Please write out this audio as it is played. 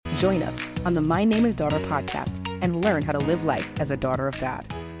Join us on the My Name is Daughter podcast and learn how to live life as a daughter of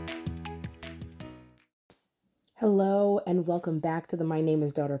God. Hello, and welcome back to the My Name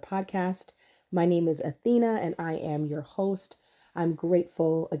is Daughter podcast. My name is Athena, and I am your host. I'm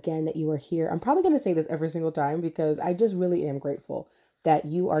grateful again that you are here. I'm probably going to say this every single time because I just really am grateful that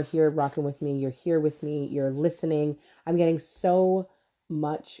you are here rocking with me. You're here with me. You're listening. I'm getting so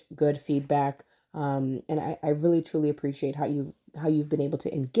much good feedback. And I really truly appreciate how you've been able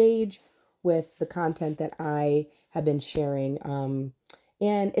to engage with the content that I have been sharing.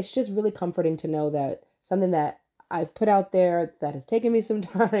 And it's just really comforting to know that something that I've put out there that has taken me some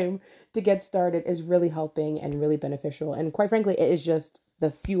time to get started is really helping and really beneficial. And quite frankly, it is just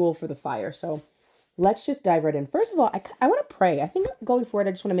the fuel for the fire. So let's just dive right in. First of all, I want to pray. I think going forward,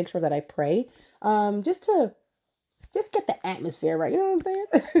 I just want to make sure that I pray just to get the atmosphere right. You know what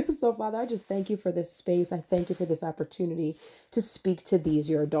I'm saying? So, Father, I just thank you for this space. I thank you for this opportunity to speak to these,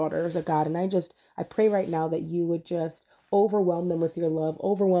 your daughters of God. And I pray right now that you would just overwhelm them with your love,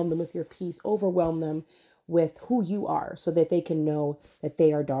 overwhelm them with your peace, overwhelm them with who you are so that they can know that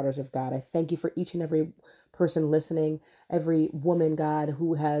they are daughters of God. I thank you for each and every person listening, every woman, God,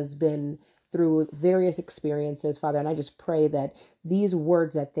 who has been through various experiences, Father. And I just pray that these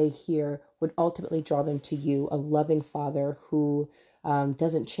words that they hear would ultimately draw them to you, a loving Father who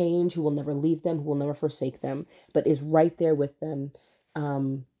doesn't change, who will never leave them, who will never forsake them, but is right there with them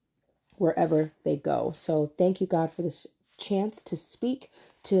wherever they go. So thank you, God, for this chance to speak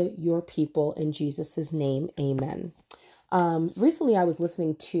to your people in Jesus' name. Amen. Recently, I was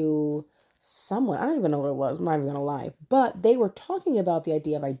listening to someone, I don't even know what it was, I'm not even going to lie, but they were talking about the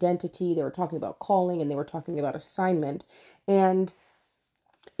idea of identity. They were talking about calling, and they were talking about assignment. And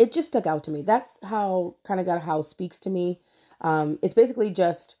it just stuck out to me. That's how God how speaks to me. It's basically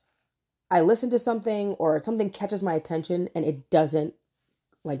just, I listen to something or something catches my attention and it doesn't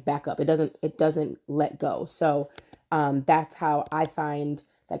back up. It doesn't let go. So that's how I find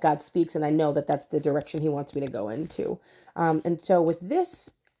that God speaks, and I know that that's the direction he wants me to go into. And so with this,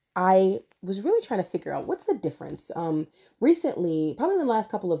 I was really trying to figure out what's the difference. Recently, probably in the last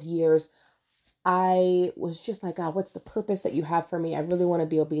couple of years, I was just like, God, what's the purpose that you have for me? I really want to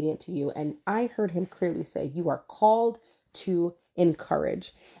be obedient to you. And I heard him clearly say, you are called to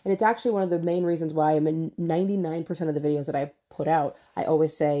encourage. And it's actually one of the main reasons why I'm in 99% of the videos that I put out, I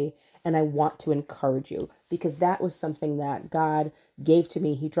always say, and I want to encourage you, because that was something that God gave to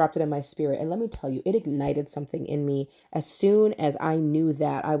me. He dropped it in my spirit. And let me tell you, it ignited something in me. As soon as I knew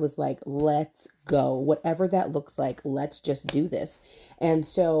that, I was like, let's go. Whatever that looks like, let's just do this. And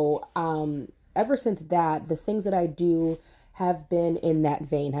so ever since that, the things that I do have been in that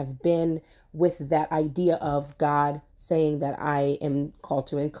vein, have been with that idea of God saying that I am called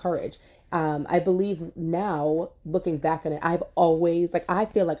to encourage. I believe now, looking back on it, I've always, I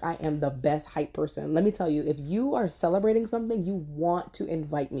feel like I am the best hype person. Let me tell you, if you are celebrating something, you want to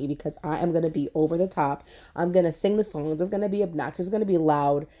invite me, because I am going to be over the top. I'm going to sing the songs. It's going to be obnoxious. It's going to be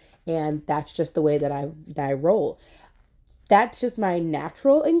loud. And that's just the way that I roll. That's just my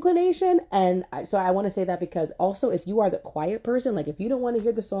natural inclination. And so I want to say that because also, if you are the quiet person, if you don't want to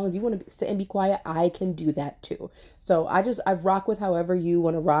hear the songs, you want to sit and be quiet, I can do that too. So I rock with however you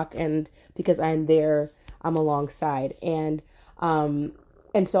want to rock. And because I'm there, I'm alongside. And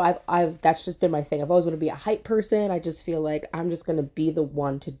so I've that's just been my thing. I've always wanted to be a hype person. I just feel like I'm just going to be the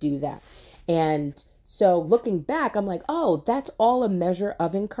one to do that. And so looking back, I'm like, oh, that's all a measure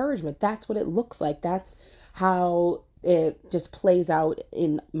of encouragement. That's what it looks like. That's how it just plays out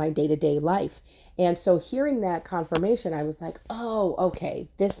in my day-to-day life. And so hearing that confirmation, I was like, oh, okay,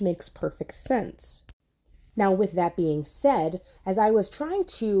 this makes perfect sense. Now, with that being said, as I was trying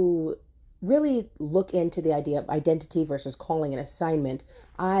to really look into the idea of identity versus calling and assignment,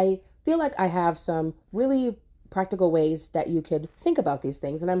 I feel like I have some really practical ways that you could think about these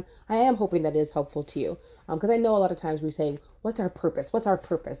things. And I am hoping that it is helpful to you. Because I know a lot of times we say, what's our purpose? What's our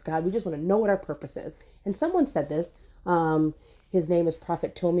purpose? God, we just want to know what our purpose is. And someone said this. His name is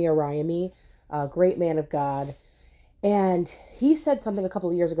Prophet Tomi Arayami, a great man of God. And he said something a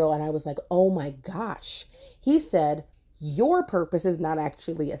couple of years ago, and I was like, oh my gosh. He said, your purpose is not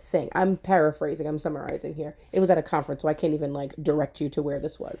actually a thing. I'm paraphrasing, I'm summarizing here. It was at a conference, so I can't even direct you to where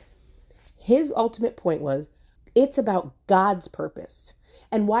this was. His ultimate point was, it's about God's purpose.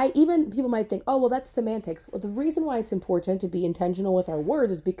 And why even people might think, oh, well, that's semantics. Well, the reason why it's important to be intentional with our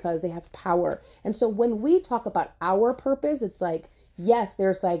words is because they have power. And so when we talk about our purpose, it's yes,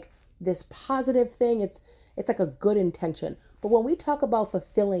 there's this positive thing. It's like a good intention. But when we talk about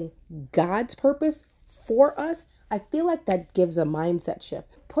fulfilling God's purpose for us, I feel like that gives a mindset shift.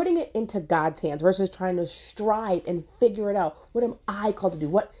 Putting it into God's hands versus trying to strive and figure it out. What am I called to do?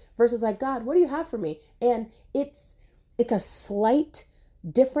 What versus like, God, what do you have for me? And it's a slight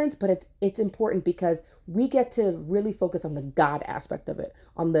difference, but it's important because we get to really focus on the God aspect of it,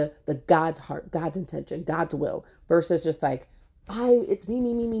 on the God's heart, God's intention, God's will, versus just like it's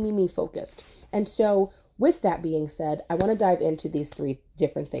me focused. And so with that being said, I want to dive into these three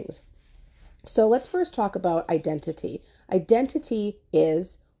different things. So let's first talk about identity. Identity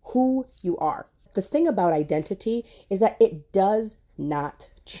is who you are. The thing about identity is that it does not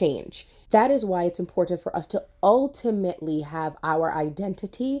change. That is why it's important for us to ultimately have our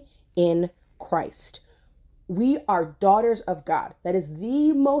identity in Christ. We are daughters of God. That is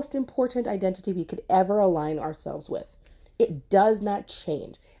the most important identity we could ever align ourselves with. It does not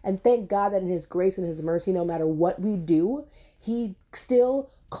change. And thank God that in His grace and His mercy, no matter what we do, He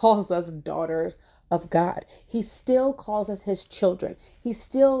still calls us daughters of God. He still calls us His children. He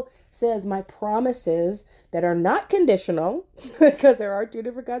still says, my promises that are not conditional, because there are two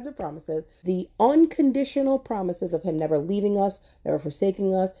different kinds of promises, the unconditional promises of Him never leaving us, never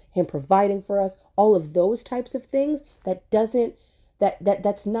forsaking us, Him providing for us, all of those types of things,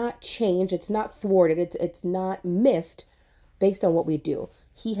 that's not changed, it's not thwarted, it's not missed based on what we do.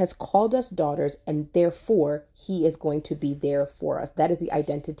 He has called us daughters, and therefore He is going to be there for us. That is the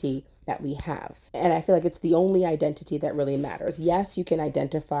identity that we have. And I feel like it's the only identity that really matters. Yes, you can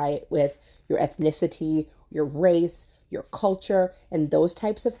identify with your ethnicity, your race, your culture, and those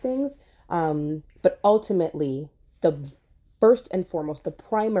types of things. But ultimately, the first and foremost, the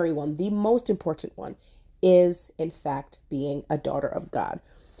primary one, the most important one, is in fact being a daughter of God.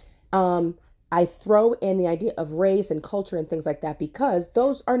 I throw in the idea of race and culture and things like that because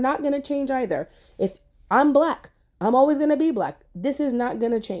those are not going to change either. If I'm Black, I'm always going to be Black. This is not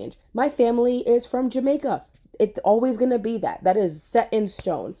going to change. My family is from Jamaica. It's always going to be that. That is set in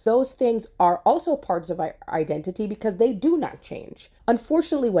stone. Those things are also parts of our identity because they do not change.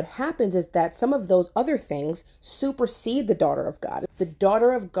 Unfortunately, what happens is that some of those other things supersede the daughter of God. The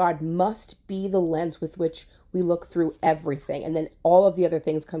daughter of God must be the lens with which we look through everything, and then all of the other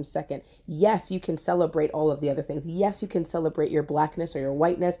things come second. Yes, you can celebrate all of the other things. Yes, you can celebrate your Blackness or your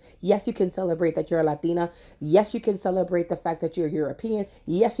whiteness. Yes, you can celebrate that you're a Latina. Yes, you can celebrate the fact that you're European.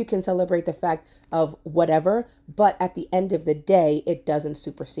 Yes, you can celebrate the fact of whatever, but at the end of the day, it doesn't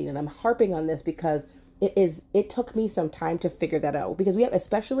supersede. And I'm harping on this because it took me some time to figure that out, because we have,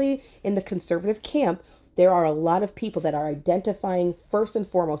 especially in the conservative camp, there are a lot of people that are identifying first and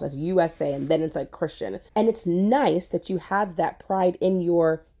foremost as USA, and then it's like Christian. And it's nice that you have that pride in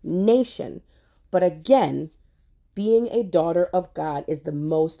your nation. But again, being a daughter of God is the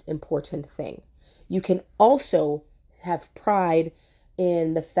most important thing. You can also have pride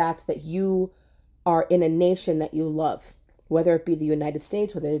in the fact that you are in a nation that you love, whether it be the United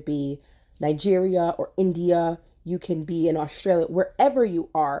States, whether it be Nigeria or India. You can be in Australia, wherever you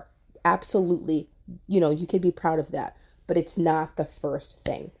are. Absolutely. You could be proud of that, but it's not the first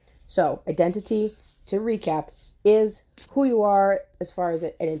thing. So identity, to recap, is who you are as far as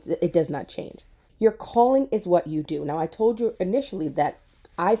it does not change. Your calling is what you do. Now, I told you initially that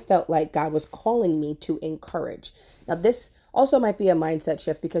I felt like God was calling me to encourage. Now, this also might be a mindset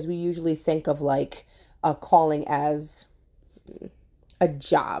shift because we usually think of like a calling as a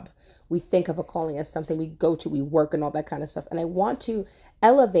job. We think of a calling as something we go to, we work and all that kind of stuff. And I want to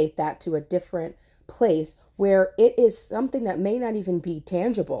elevate that to a different place where it is something that may not even be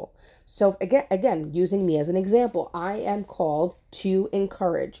tangible. So again, using me as an example, I am called to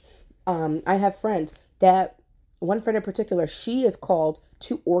encourage. I have friends that, one friend in particular, she is called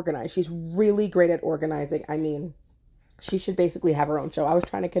to organize. She's really great at organizing. I mean, she should basically have her own show. I was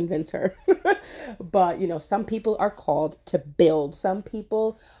trying to convince her. But, some people are called to build. Some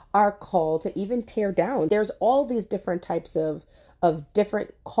people are called to even tear down. There's all these different types of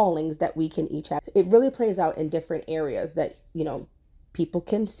different callings that we can each have. It really plays out in different areas that, people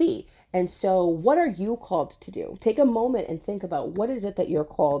can see. And so what are you called to do? Take a moment and think about what is it that you're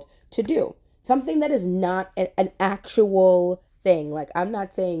called to do? Something that is not an actual thing. Like, I'm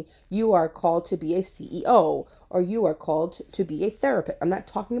not saying you are called to be a CEO or you are called to be a therapist. I'm not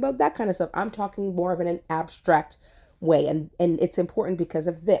talking about that kind of stuff. I'm talking more of in an abstract way. And it's important because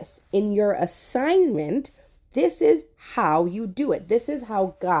of this. In your assignment, this is how you do it. This is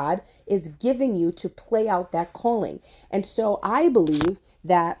how God is giving you to play out that calling. And so I believe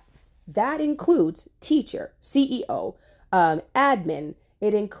that includes teacher, CEO, admin,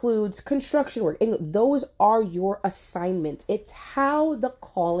 It includes construction work. And those are your assignments. It's how the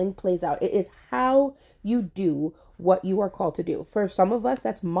calling plays out. It is how you do what you are called to do. For some of us,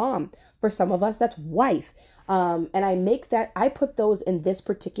 that's mom. For some of us, that's wife. And I put those in this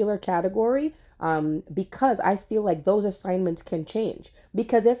particular category because I feel like those assignments can change.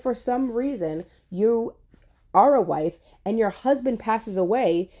 Because if for some reason you are a wife and your husband passes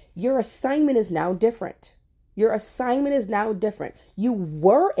away, your assignment is now different. Your assignment is now different. You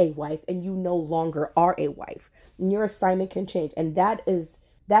were a wife and you no longer are a wife. And your assignment can change. And that is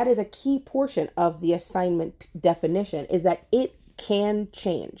a key portion of the assignment definition, is that it can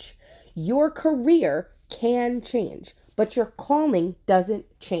change. Your career can change, but your calling doesn't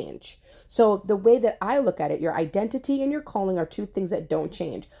change. So the way that I look at it, your identity and your calling are two things that don't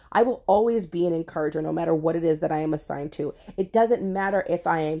change. I will always be an encourager no matter what it is that I am assigned to. It doesn't matter if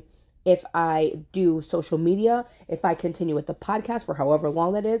I do social media, if I continue with the podcast for however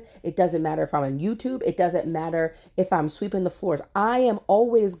long that is. It doesn't matter if I'm on YouTube. It doesn't matter if I'm sweeping the floors. I am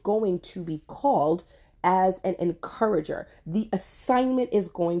always going to be called as an encourager. The assignment is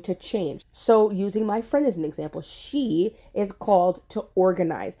going to change. So using my friend as an example, she is called to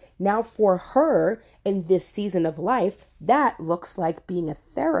organize. Now for her in this season of life, that looks like being a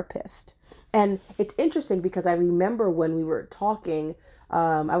therapist. And it's interesting because I remember when we were talking,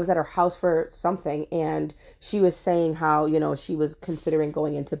 I was at her house for something, and she was saying how, she was considering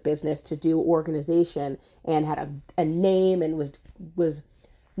going into business to do organization and had a name and was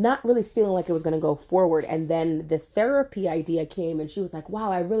not really feeling like it was going to go forward. And then the therapy idea came and she was like,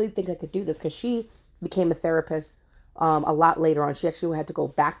 wow, I really think I could do this, because she became a therapist a lot later on. She actually had to go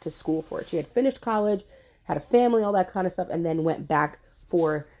back to school for it. She had finished college, had a family, all that kind of stuff, and then went back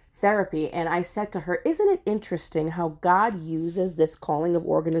for therapy. And I said to her, isn't it interesting how God uses this calling of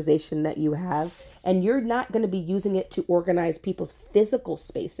organization that you have, and you're not going to be using it to organize people's physical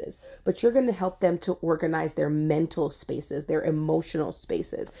spaces, but you're going to help them to organize their mental spaces, their emotional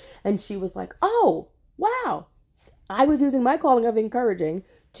spaces. And she was like, oh, wow. I was using my calling of encouraging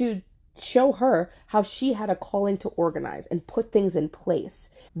to show her how she had a calling to organize and put things in place.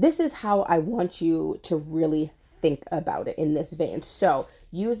 This is how I want you to really think about it in this vein. So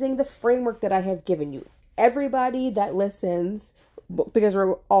using the framework that I have given you, everybody that listens, because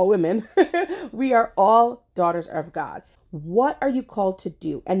we're all women, we are all daughters of God. What are you called to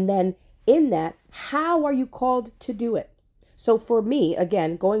do? And then in that, how are you called to do it? So for me,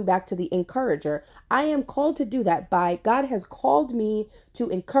 again, going back to the encourager, I am called to do that by God has called me to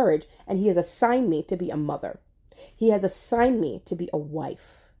encourage, and he has assigned me to be a mother. He has assigned me to be a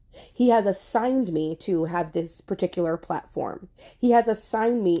wife. He has assigned me to have this particular platform. He has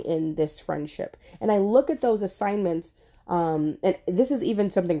assigned me in this friendship. And I look at those assignments, and this is even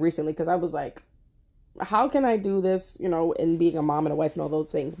something recently, because I was like, how can I do this, in being a mom and a wife and all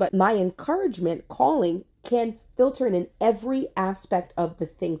those things? But my encouragement calling can filter in every aspect of the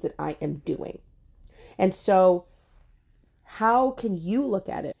things that I am doing. And so how can you look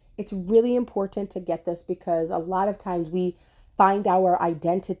at it? It's really important to get this, because a lot of times we find our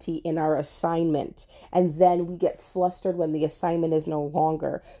identity in our assignment, and then we get flustered when the assignment is no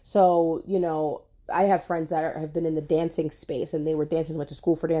longer. So, I have friends that have been in the dancing space, and they were dancers, went to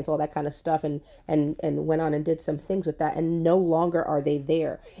school for dance, all that kind of stuff, and went on and did some things with that, and no longer are they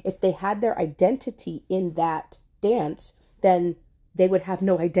there. If they had their identity in that dance, then they would have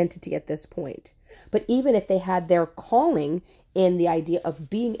no identity at this point. But even if they had their calling in the idea of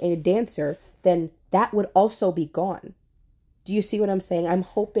being a dancer, then that would also be gone. Do you see what I'm saying? I'm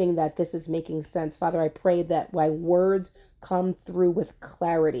hoping that this is making sense. Father, I pray that my words come through with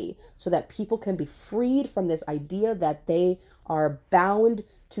clarity so that people can be freed from this idea that they are bound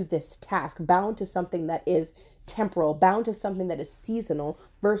to this task, bound to something that is temporal, bound to something that is seasonal,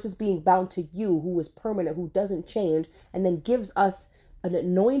 versus being bound to you, who is permanent, who doesn't change, and then gives us an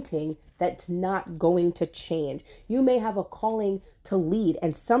anointing that's not going to change. You may have a calling to lead,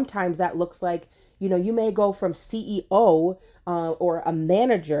 and sometimes that looks like, you may go from CEO or a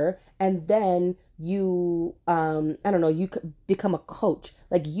manager, and then you, you could become a coach.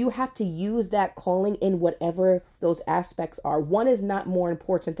 Like, you have to use that calling in whatever those aspects are. One is not more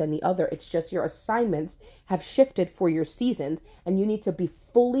important than the other. It's just your assignments have shifted for your seasons, and you need to be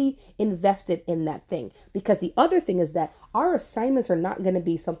fully invested in that thing. Because the other thing is that our assignments are not going to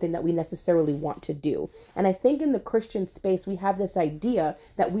be something that we necessarily want to do. And I think in the Christian space, we have this idea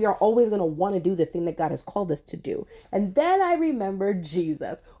that we are always going to want to do the thing that God has called us to do. And then I remember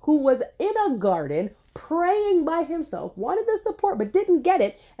Jesus, who was in a garden praying by himself, wanted the support, but didn't get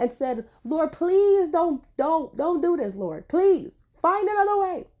it, and said, Lord, please don't do this, Lord. Please find another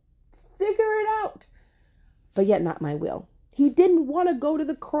way. Figure it out. But yet not my will. He didn't want to go to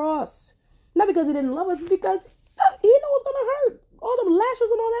the cross. Not because he didn't love us, but because he knew it was going to hurt. All them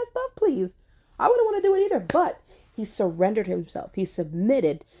lashes and all that stuff, please. I wouldn't want to do it either. But he surrendered himself. He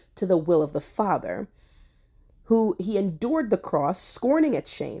submitted to the will of the Father, who he endured the cross, scorning its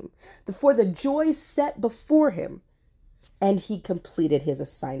shame, for the joy set before him. And he completed his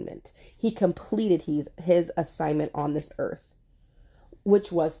assignment. He completed his assignment on this earth,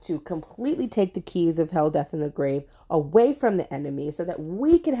 which was to completely take the keys of hell, death, and the grave away from the enemy so that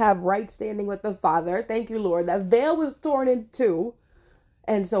we could have right standing with the Father. Thank you, Lord. That veil was torn in two.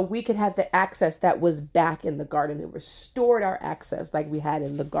 And so we could have the access that was back in the garden. It restored our access like we had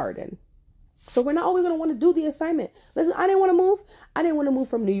in the garden. So we're not always going to want to do the assignment. Listen, I didn't want to move. I didn't want to move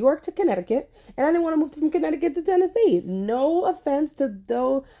from New York to Connecticut. And I didn't want to move from Connecticut to Tennessee. No offense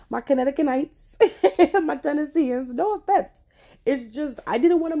to my Connecticutites, my Tennesseans. No offense. It's just, I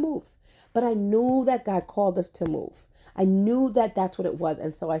didn't want to move. But I knew that God called us to move. I knew that that's what it was.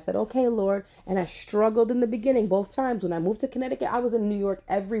 And so I said, okay, Lord. And I struggled in the beginning both times. When I moved to Connecticut, I was in New York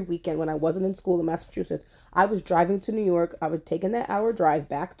every weekend when I wasn't in school in Massachusetts. I was driving to New York. I was taking that hour drive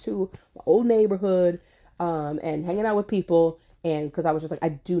back to my old neighborhood and hanging out with people. And because I was just like, I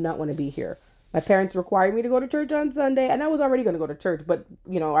do not want to be here. My parents required me to go to church on Sunday, and I was already going to go to church, but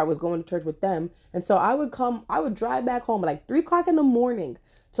I was going to church with them. And so I would drive back home at like 3:00 in the morning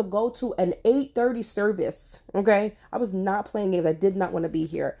to go to an 8:30 service. Okay. I was not playing games. I did not want to be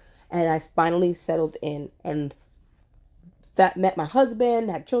here. And I finally settled in and met my husband,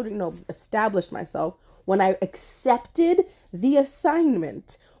 had children, established myself. When I accepted the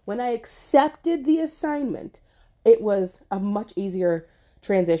assignment, it was a much easier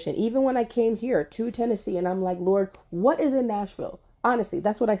transition. Even when I came here to Tennessee and I'm like, Lord, what is in Nashville? Honestly,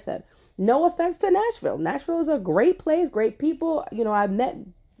 that's what I said. No offense to Nashville. Nashville is a great place, great people. I met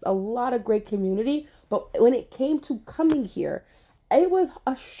a lot of great community, but when it came to coming here, it was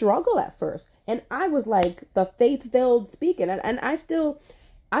a struggle at first. And I was like the faith-filled speaking, and I still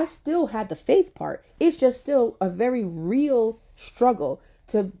had the faith part. It's just still a very real struggle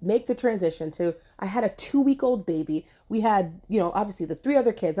to make the transition I had a 2-week-old baby. We had, obviously the 3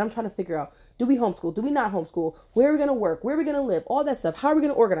 other kids. I'm trying to figure out, do we homeschool? Do we not homeschool? Where are we going to work? Where are we going to live? All that stuff. How are we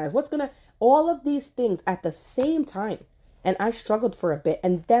going to organize? All of these things at the same time. And I struggled for a bit.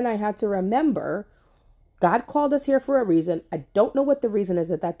 And then I had to remember, God called us here for a reason. I don't know what the reason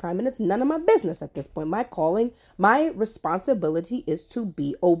is at that time. And it's none of my business at this point. My calling, my responsibility is to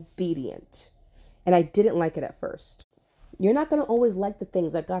be obedient. And I didn't like it at first. You're not going to always like the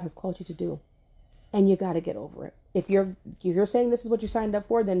things that God has called you to do. And you got to get over it. If you're saying this is what you signed up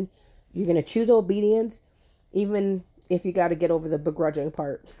for, then you're going to choose obedience, even if you got to get over the begrudging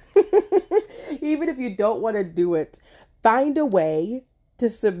part. Even if you don't want to do it, find a way to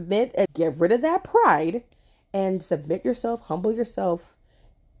submit and get rid of that pride and submit yourself, humble yourself,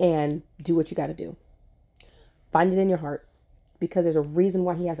 and do what you got to do. Find it in your heart, because there's a reason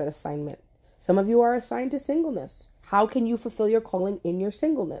why he has that assignment. Some of you are assigned to singleness. How can you fulfill your calling in your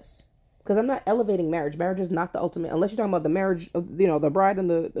singleness? Because I'm not elevating marriage. Marriage is not the ultimate, unless you're talking about the marriage of, the bride and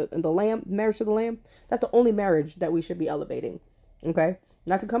the lamb, marriage to the lamb. That's the only marriage that we should be elevating. Okay?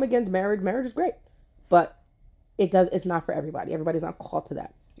 Not to come against marriage. Marriage is great, but it's not for everybody. Everybody's not called to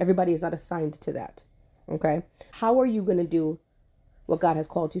that. Everybody is not assigned to that. Okay? How are you going to do what God has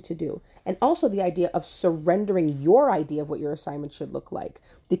called you to do? And also the idea of surrendering your idea of what your assignment should look like.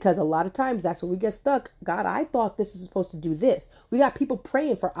 Because a lot of times that's where we get stuck. God, I thought this is supposed to do this. We got people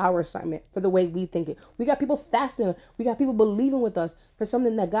praying for our assignment, for the way we think it. We got people fasting. We got people believing with us for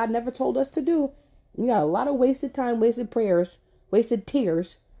something that God never told us to do. We got a lot of wasted time, wasted prayers, wasted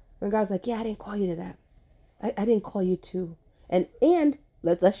tears. And God's like, yeah, I didn't call you to that. I didn't call you to. And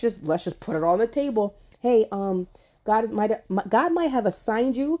let's just put it all on the table. Hey, God might have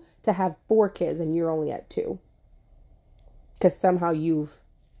assigned you to have 4 kids and you're only at 2. Because somehow you've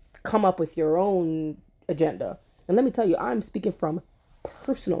come up with your own agenda. And let me tell you, I'm speaking from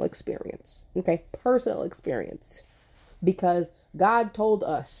personal experience. Okay? Personal experience. Because God told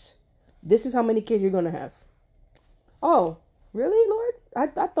us, this is how many kids you're going to have. Oh, really, Lord?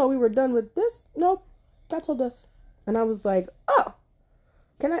 I thought we were done with this. Nope. God told us. And I was like, oh.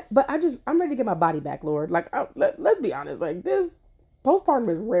 But I'm ready to get my body back, Lord. Like, let's be honest. Like, this postpartum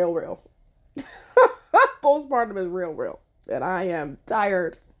is real. Postpartum is real. And I am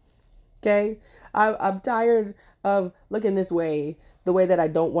tired. Okay? I'm tired of looking this way, the way that I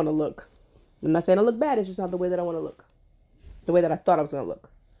don't want to look. I'm not saying I look bad. It's just not the way that I want to look. The way that I thought I was going to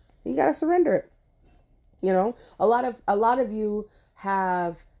look. You got to surrender it. A lot of you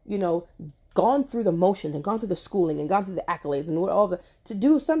have, gone through the motions and gone through the schooling and gone through the accolades and all the to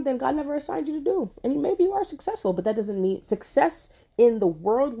do something God never assigned you to do. And maybe you are successful, but that doesn't mean success in the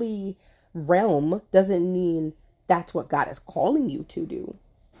worldly realm doesn't mean that's what God is calling you to do.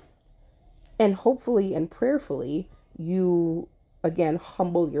 And hopefully and prayerfully, you again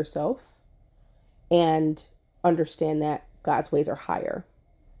humble yourself and understand that God's ways are higher.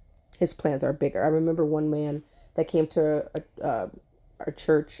 His plans are bigger. I remember one man that came to our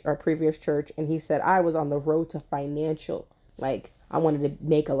church, our previous church, and he said, I was on the road to financial. Like, I wanted to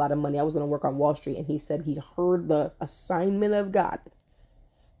make a lot of money. I was going to work on Wall Street. And he said he heard the assignment of God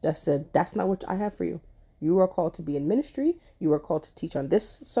that said, that's not what I have for you. You are called to be in ministry. You are called to teach on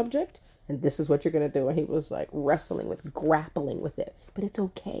this subject. And this is what you're going to do. And he was like grappling with it. But it's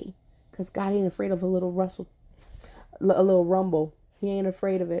okay. Because God ain't afraid of a little rumble. He ain't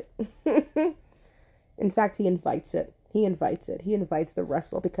afraid of it. In fact, he invites it. He invites the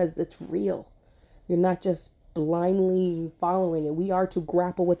wrestle because it's real. You're not just blindly following it. We are to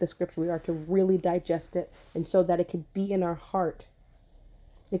grapple with the scripture. We are to really digest it. And so that it could be in our heart.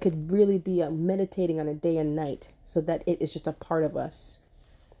 It could really be meditating on it day and night so that it is just a part of us.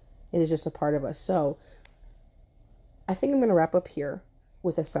 It is just a part of us. So I think I'm going to wrap up here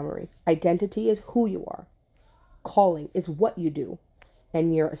with a summary. Identity is who you are. Calling is what you do.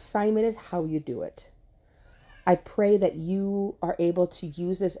 And your assignment is how you do it. I pray that you are able to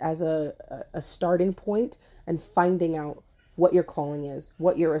use this as a starting point and finding out what your calling is,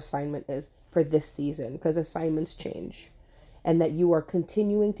 what your assignment is for this season, because assignments change. And that you are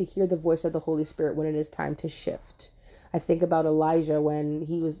continuing to hear the voice of the Holy Spirit when it is time to shift. I think about Elijah when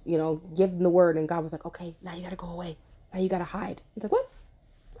he was, given the word and God was like, okay, now you got to go away. Now you got to hide. It's like, what?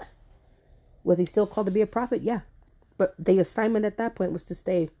 Was he still called to be a prophet? Yeah. But the assignment at that point was to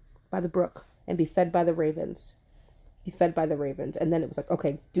stay by the brook and be fed by the ravens. Be fed by the ravens. And then it was like,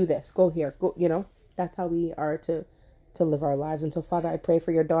 okay, do this. Go here. Go, that's how we are to live our lives. And so, Father, I pray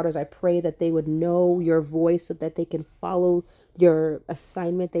for your daughters. I pray that they would know your voice so that they can follow your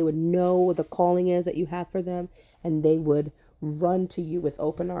assignment. They would know what the calling is that you have for them. And they would run to you with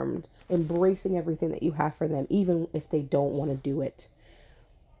open arms, embracing everything that you have for them, even if they don't want to do it.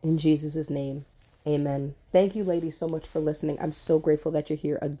 In Jesus' name, amen. Thank you, ladies, so much for listening. I'm so grateful that you're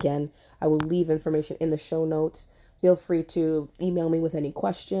here again. I will leave information in the show notes. Feel free to email me with any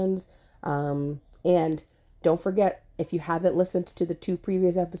questions. And don't forget, if you haven't listened to the 2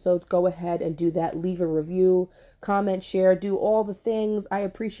 previous episodes, go ahead and do that. Leave a review, comment, share, do all the things. I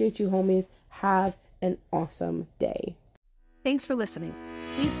appreciate you, homies. Have an awesome day. Thanks for listening.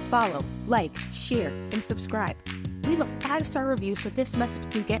 Please follow, like, share, and subscribe. Leave a 5-star review so this message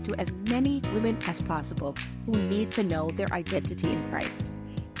can get to as many women as possible who need to know their identity in Christ.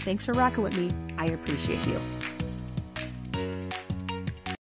 Thanks for rocking with me. I appreciate you.